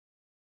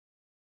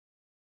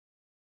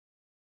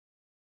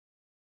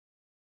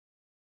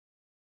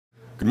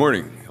Good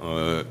morning.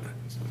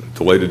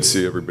 Delighted to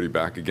see everybody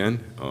back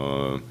again.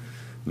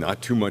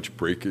 Not too much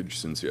breakage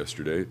since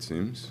yesterday, it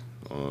seems.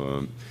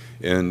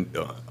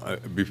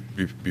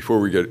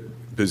 Before we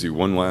get busy,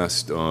 one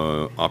last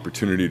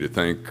opportunity to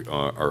thank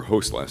our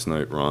host last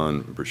night,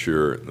 Ron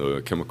Brashear.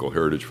 The Chemical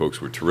Heritage folks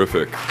were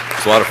terrific. It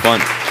was a lot of fun.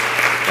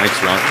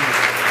 Thanks, Ron.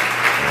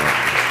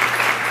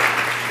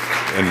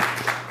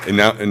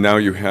 And now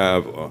you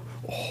have a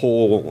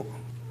whole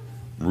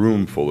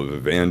room full of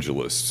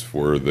evangelists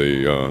for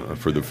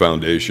the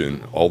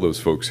foundation, all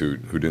those folks who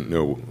didn't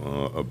know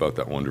about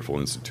that wonderful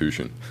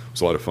institution. It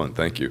was a lot of fun.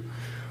 Thank you.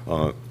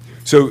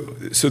 So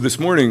this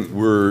morning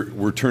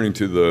we're turning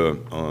to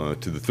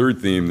the third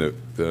theme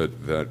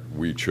that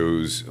we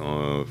chose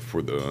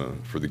for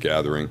the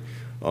gathering,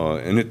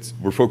 and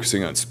we're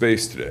focusing on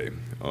space today.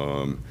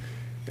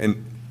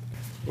 And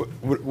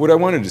what I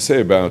wanted to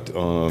say about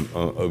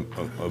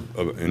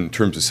in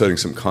terms of setting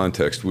some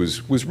context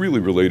was really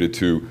related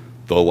to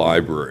the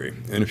library.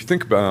 And if you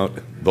think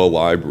about the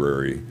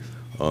library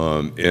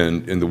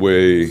and the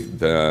way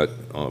that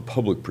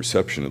public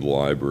perception of the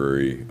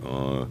library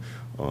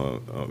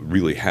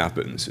really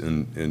happens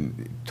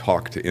and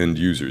talk to end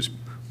users,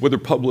 whether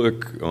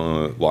public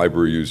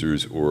library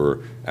users or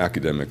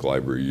academic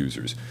library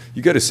users,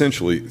 you get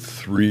essentially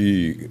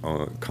three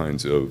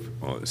kinds of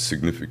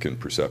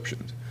significant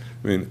perceptions.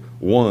 I mean,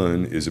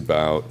 one is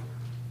about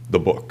the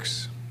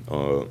books.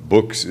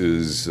 Books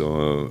is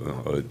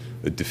a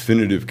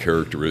definitive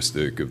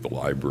characteristic of the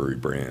library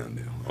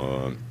brand.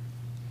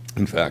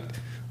 In fact,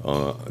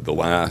 the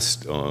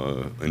last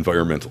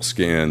environmental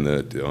scan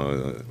that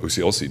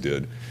OCLC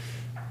did,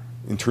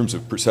 in terms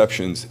of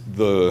perceptions,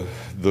 the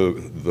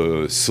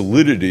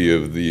solidity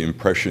of the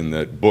impression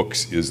that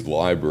books is the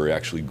library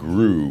actually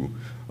grew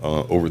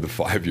over the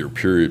 5-year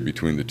period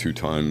between the two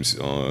times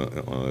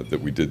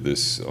that we did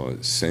this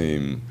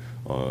same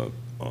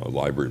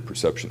library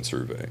perception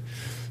survey.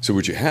 So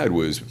what you had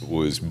was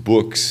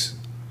books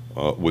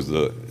was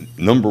the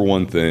number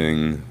one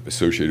thing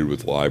associated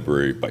with the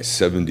library by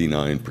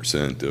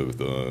 79% of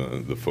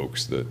the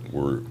folks that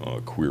were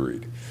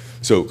queried.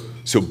 So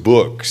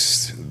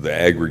books, the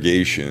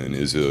aggregation,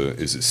 is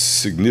a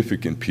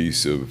significant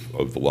piece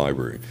of the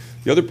library.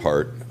 The other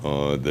part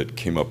that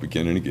came up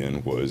again and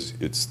again was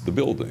it's the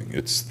building,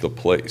 it's the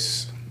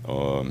place,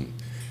 and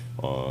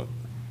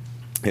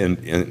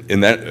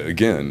that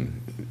again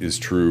is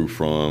true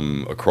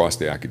from across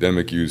the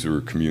academic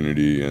user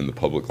community and the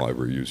public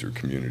library user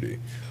community.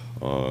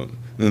 And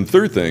the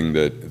third thing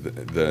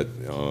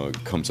that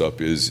comes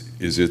up is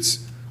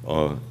it's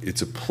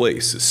a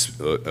place,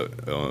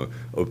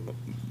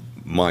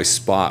 my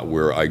spot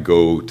where I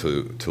go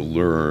to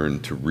learn,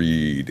 to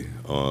read.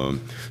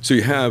 So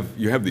you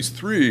have these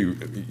three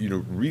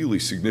really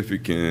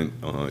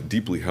significant,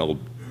 deeply held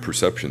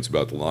perceptions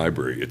about the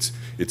library.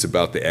 It's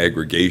about the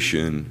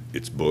aggregation,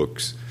 it's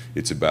books.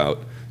 It's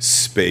about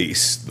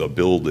space, the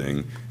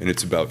building, and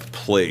it's about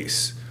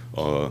place,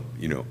 a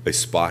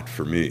spot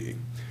for me.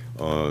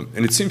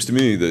 And it seems to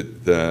me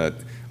that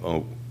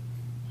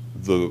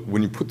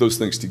when you put those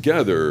things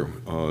together,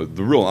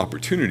 the real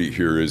opportunity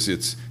here is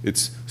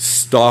it's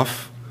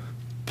stuff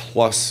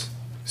plus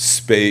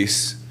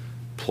space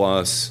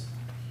plus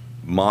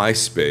my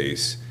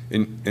space,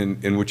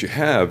 and what you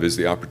have is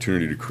the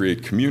opportunity to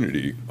create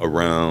community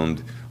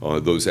around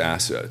those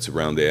assets,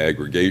 around the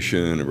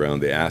aggregation,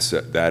 around the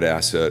asset,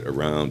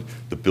 around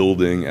the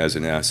building as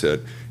an asset,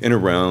 and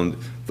around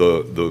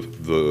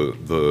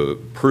the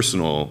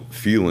personal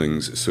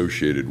feelings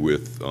associated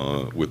with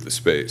the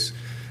space.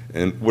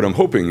 And what I'm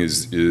hoping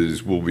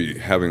is we'll be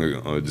having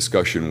a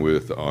discussion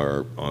with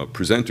our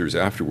presenters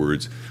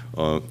afterwards,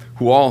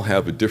 who all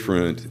have a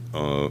different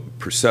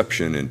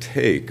perception and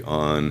take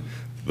on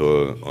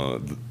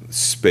the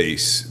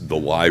space, the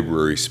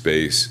library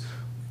space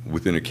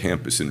within a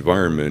campus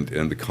environment,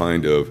 and the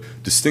kind of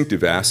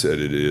distinctive asset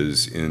it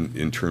is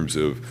in terms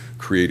of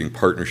creating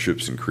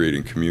partnerships and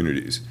creating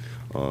communities.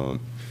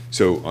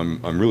 So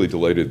I'm really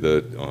delighted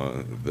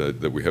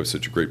that we have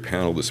such a great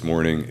panel this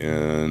morning,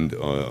 and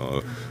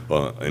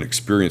an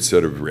experienced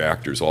set of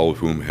reactors, all of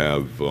whom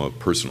have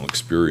personal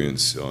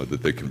experience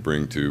that they can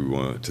bring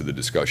to the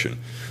discussion.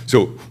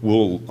 So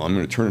I'm going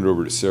to turn it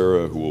over to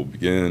Sarah, who will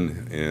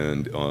begin,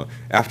 and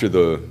after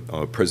the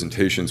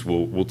presentations,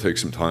 we'll take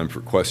some time for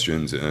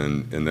questions,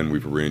 and then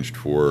we've arranged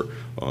for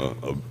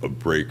a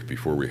break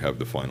before we have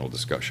the final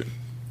discussion.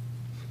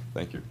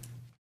 Thank you.